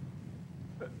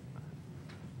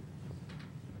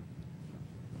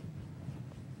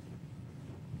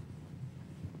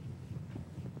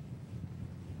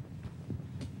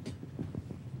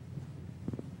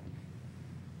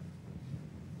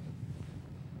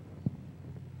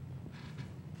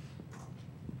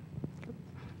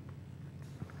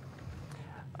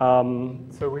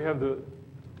 So we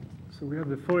have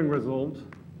the following result.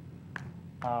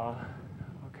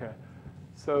 Okay,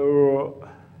 so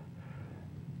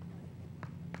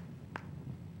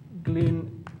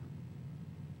Glynn,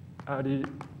 Adi,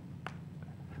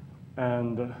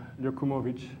 and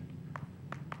Ljokumovic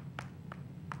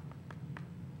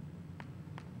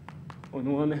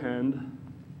on one hand,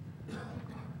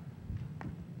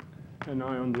 and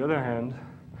I on the other hand,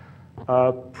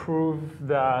 prove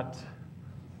that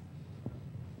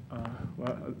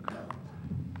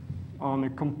on a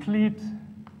complete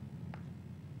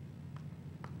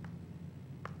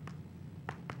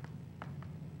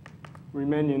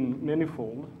Riemannian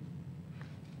manifold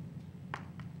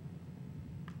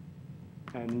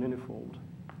and manifold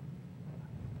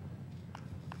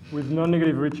with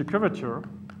non-negative Ricci curvature,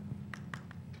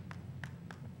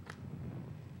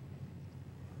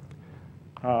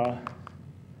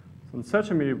 on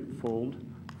such a manifold,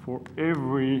 for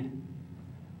every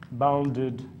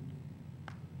bounded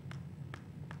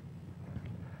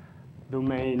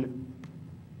domain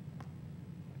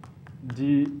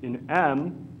D in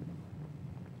M,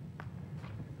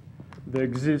 there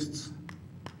exists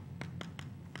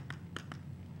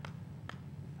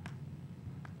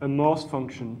a Morse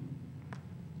function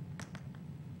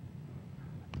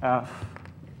f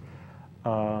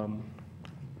from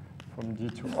D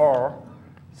to R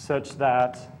such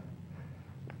that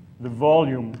the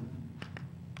volume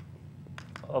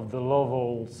of the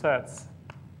Lovell sets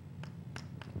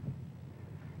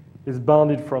is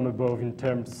bounded from above in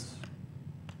terms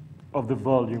of the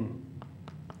volume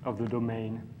of the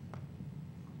domain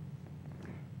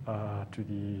to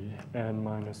the n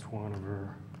minus 1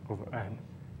 over n,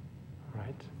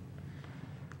 right?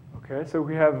 Okay, so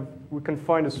we can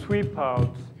find a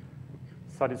sweepout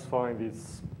satisfying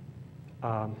this,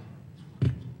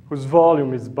 whose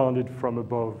volume is bounded from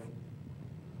above,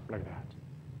 like that.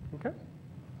 Okay.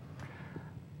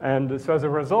 And so as a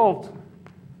result,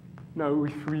 now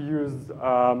if we use the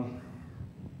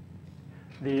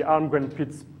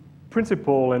Almgren-Pitts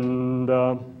principle and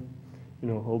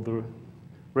all the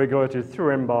regulated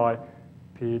theorem by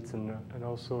Pitts and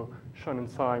also Sean and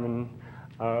Simon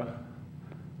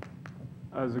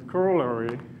as a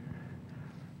corollary,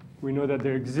 we know that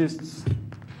there exists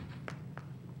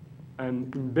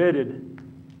an embedded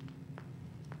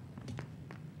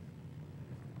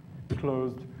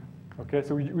closed. Okay,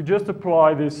 so we just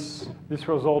apply this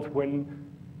result when,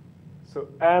 so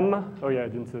M, oh yeah, I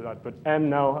didn't say that, but M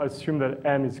now assume that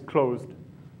M is closed,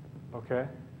 okay?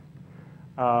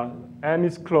 M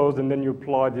is closed, and then you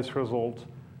apply this result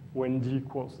when D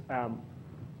equals M,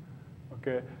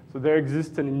 okay? So there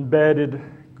exists an embedded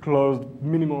closed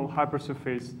minimal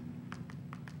hypersurface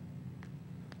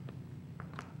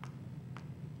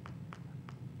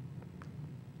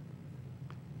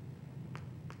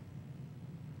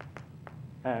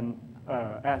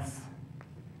S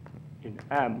in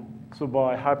M. So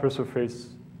by hypersurface,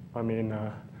 I mean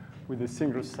with a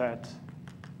single set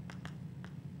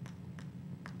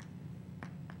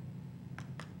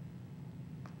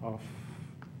of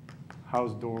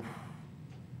Hausdorff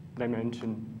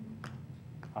dimension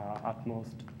at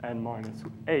most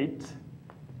n-8,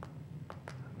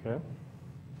 okay,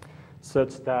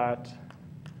 such that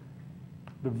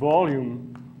the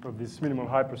volume of this minimal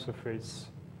hypersurface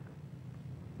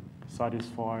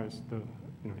satisfies the,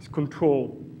 is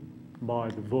controlled by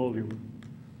the volume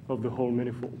of the whole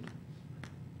manifold.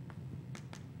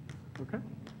 Okay,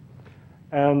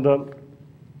 and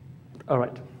all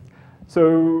right.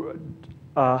 So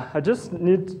I just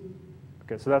need.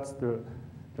 Okay, so that's the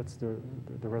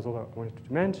result I wanted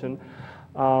to mention.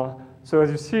 So as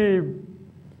you see,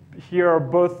 here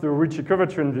both the Ricci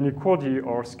curvature and the inequality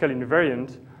are scale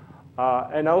invariant,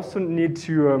 and I also need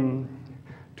to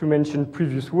mention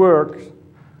previous work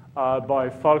by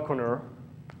Falconer,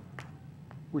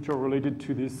 which are related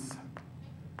to this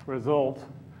result.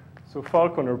 So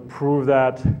Falconer proved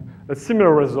that a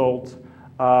similar result.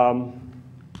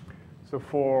 So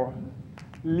for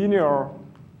linear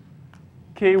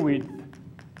k-width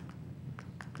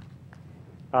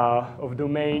of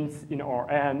domains in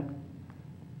Rn,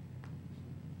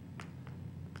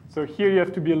 so here you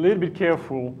have to be a little bit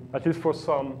careful, at least for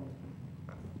some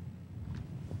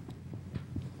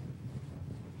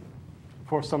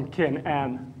k and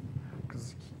n,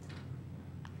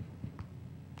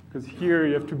 because here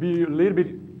you have to be a little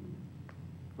bit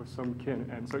for some k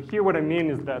and n. So here what I mean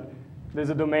is that there's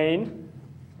a domain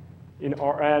in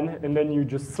Rn, and then you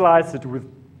just slice it with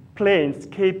planes,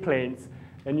 k-planes,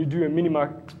 and you do a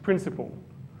minimax principle,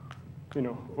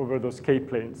 over those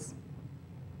k-planes.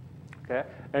 Okay,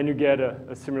 and you get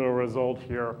a similar result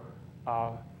here,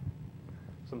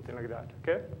 something like that.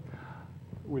 Okay,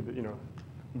 with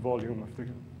volume of the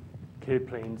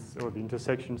k-planes or the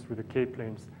intersections with the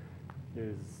k-planes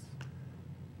is.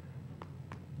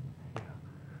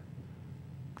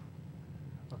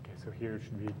 So here it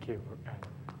should be k over n.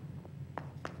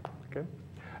 Okay,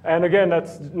 and again,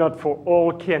 that's not for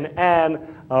all k and n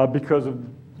because of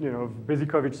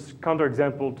Bezikovich's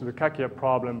counterexample to the Kakia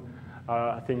problem.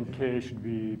 I think k should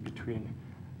be between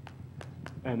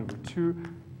n over 2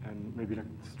 and maybe like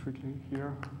strictly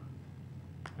here,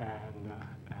 and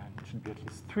it should be at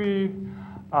least 3.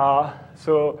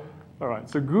 So all right,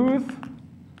 so Guth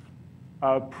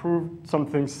proved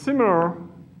something similar,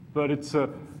 but it's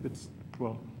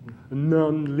well. A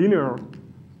non-linear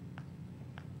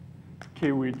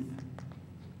k-width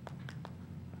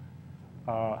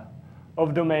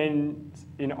of domains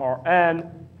in Rn,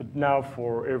 but now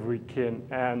for every k and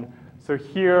n. So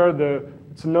here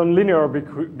it's non-linear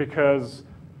because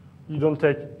you don't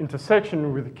take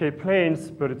intersection with the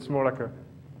k-planes, but it's more like a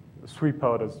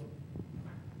sweepout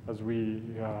as we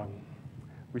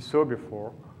saw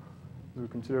before, as we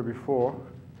considered before.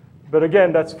 But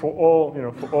again, that's for all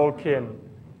for all k and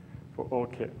for all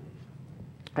k.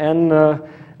 And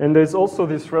there's also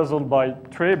this result by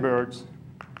Treybergs,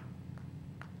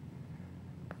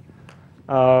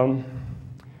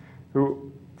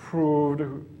 who proved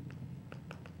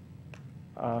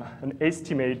an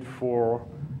estimate for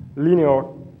linear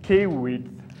k-width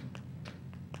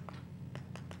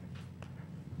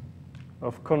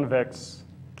of convex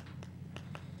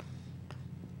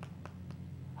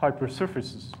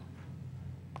hypersurfaces.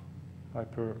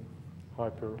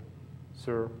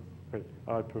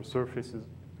 Hypersurfaces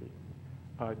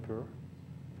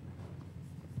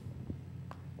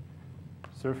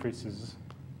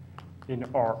in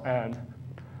Rn.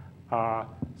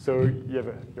 So you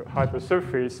have your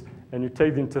hypersurface, and you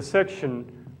take the intersection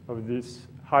of this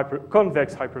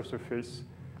convex hypersurface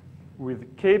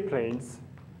with k-planes.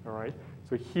 All right.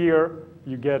 So here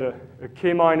you get a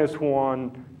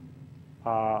k-1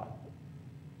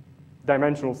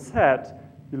 dimensional set.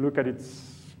 You look at its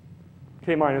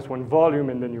k-1 volume,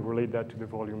 and then you relate that to the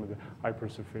volume of the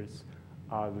hypersurface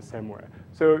the same way.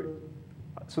 So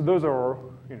those are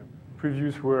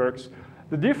previous works.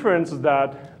 The difference is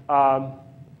that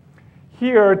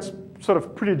here it's sort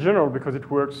of pretty general because it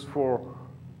works for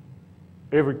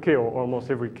every k or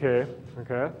almost every k.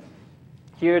 Okay.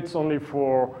 Here it's only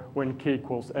for when k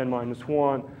equals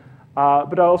n-1.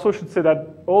 But I also should say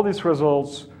that all these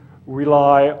results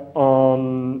rely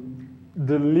on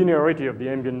the linearity of the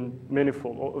ambient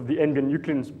manifold, or of the ambient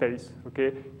Euclidean space.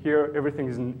 Okay, here everything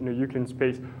is in a Euclidean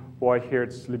space, while here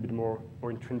it's a little bit more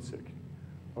intrinsic.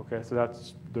 Okay, so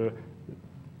that's the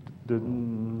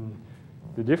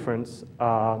difference.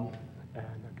 And I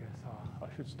guess I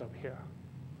should stop here.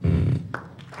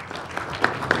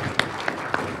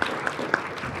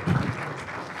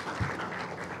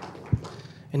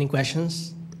 Any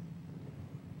questions?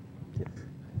 You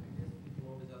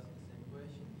always ask the same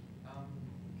question.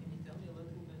 Can you tell me a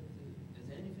little bit, is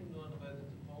anything known about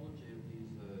the topology of these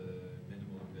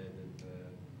minimal embedded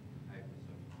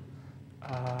hypersurfaces?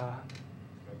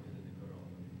 Constructed in the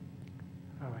corollary?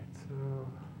 All right,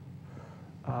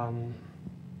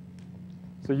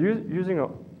 so using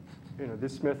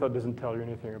this method doesn't tell you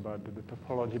anything about the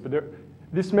topology, but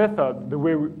this method, the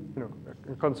way we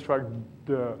construct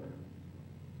the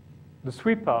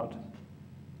sweepout,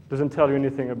 doesn't tell you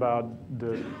anything about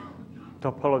the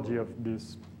topology of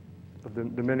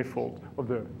the manifold of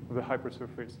the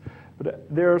hypersurface. But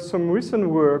there are some recent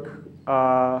work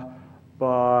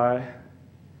by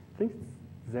I think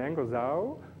Zhang or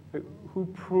Zhao, who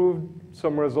proved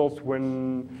some results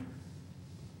when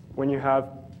you have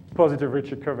positive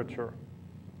Ricci curvature.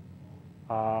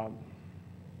 I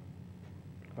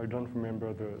don't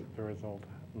remember the result.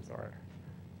 I'm sorry.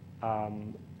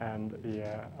 And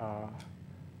yeah,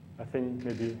 I think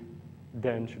maybe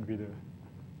Dan should be the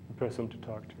person to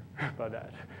talk to about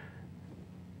that.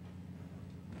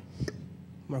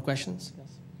 More questions?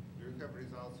 Yes. Do you have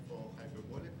results for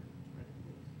hyperbolic?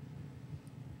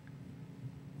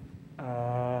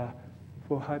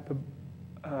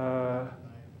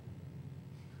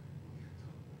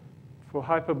 For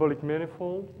hyperbolic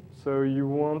manifold, so you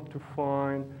want to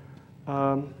find,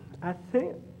 I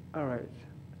think, all right,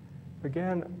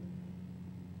 again,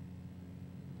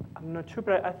 I'm not sure,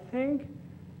 but I think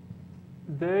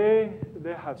they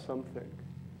have something.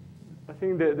 I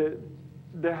think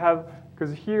they have,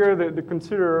 because here they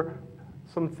consider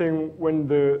something when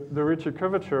the Ricci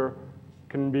curvature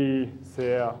can be,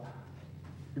 say,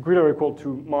 greater or equal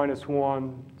to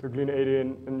 -1, to Glyn 80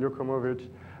 and Jokomovich.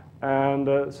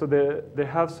 And so they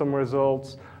have some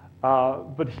results.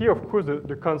 But here, of course,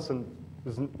 the constant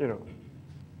isn't,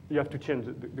 you have to change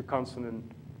the constant, and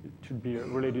it should be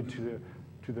related to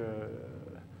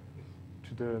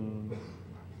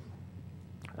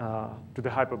the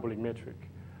hyperbolic metric.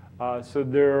 So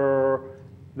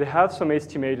they have some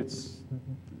estimate. It's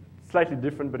slightly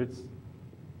different, but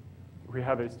we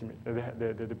have estimate.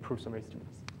 They prove some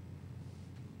estimates.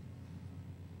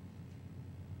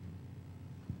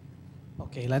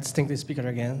 Okay, let's thank the speaker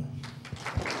again.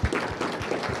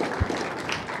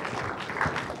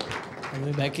 And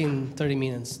we'll be back in 30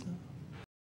 minutes.